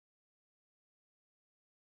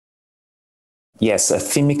Yes,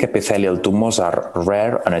 thymic epithelial tumors are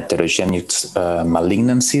rare and heterogeneous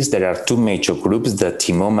malignancies. There are two major groups, the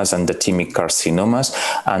thymomas and the thymic carcinomas,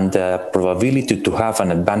 and the probability to have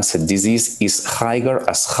an advanced disease is higher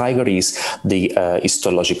as higher is the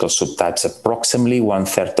histological subtypes. Approximately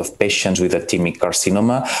 1/3 of patients with a thymic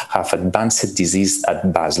carcinoma have advanced disease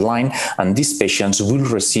at baseline, and these patients will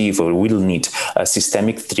receive or will need a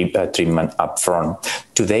systemic treatment upfront.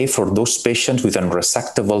 Today, for those patients with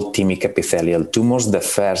unresectable thymic epithelial tumors, the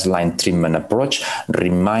first-line treatment approach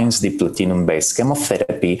remains the platinum-based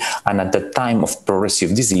chemotherapy, and at the time of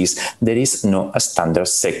progressive disease, there is no standard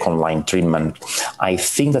second-line treatment. I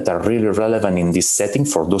think that are really relevant in this setting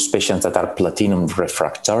for those patients that are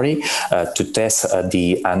platinum-refractory to test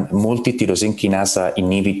the multi-tyrosine kinase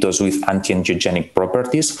inhibitors with antiangiogenic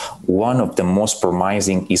properties. One of the most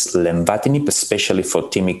promising is Lenvatinib, especially for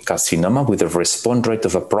thymic carcinoma, with a response rate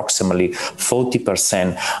of approximately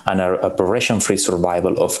 40% and a progression-free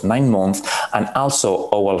survival of 9 months. And also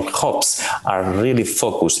our hopes are really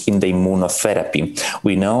focused in the immunotherapy.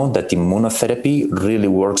 We know that immunotherapy really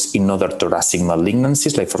works in other thoracic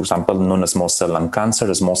malignancies, like for example, non-small cell lung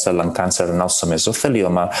cancer, small cell lung cancer, and also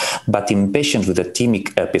mesothelioma. But in patients with the thymic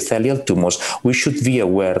epithelial tumors, we should be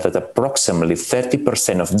aware that approximately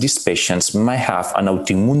 30% of these patients might have an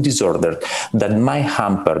autoimmune disorder that might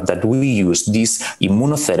hamper that we use this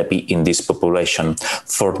immunotherapy in this population.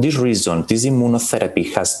 For this reason, this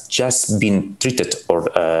immunotherapy has just been treated or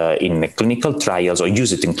in clinical trials or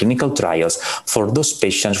used in clinical trials for those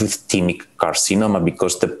patients with thymic carcinoma,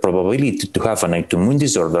 because the probability to have an autoimmune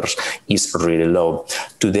disorder is really low.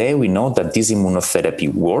 Today, we know that this immunotherapy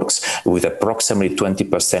works with approximately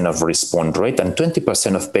 20% of response rate and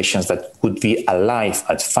 20% of patients that could be alive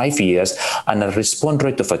at 5 years, and a response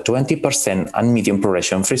rate of a 20% and median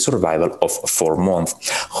progression-free survival of 4 months.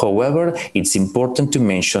 However, it's important to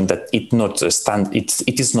mention that it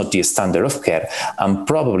is not the standard of care, and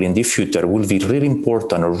probably in the future will be really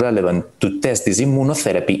important or relevant to test this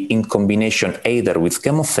immunotherapy in combination either with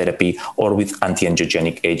chemotherapy or with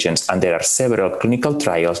antiangiogenic agents. And there are several clinical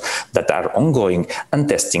trials that are ongoing and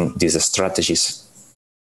testing these strategies.